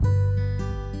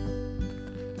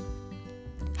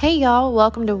Hey y'all,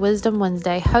 welcome to Wisdom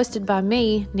Wednesday, hosted by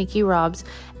me, Nikki Robbs.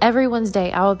 Every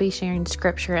Wednesday, I will be sharing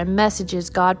scripture and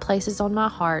messages God places on my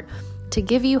heart to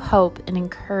give you hope and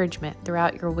encouragement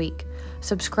throughout your week.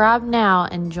 Subscribe now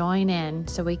and join in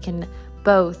so we can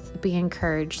both be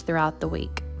encouraged throughout the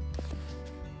week.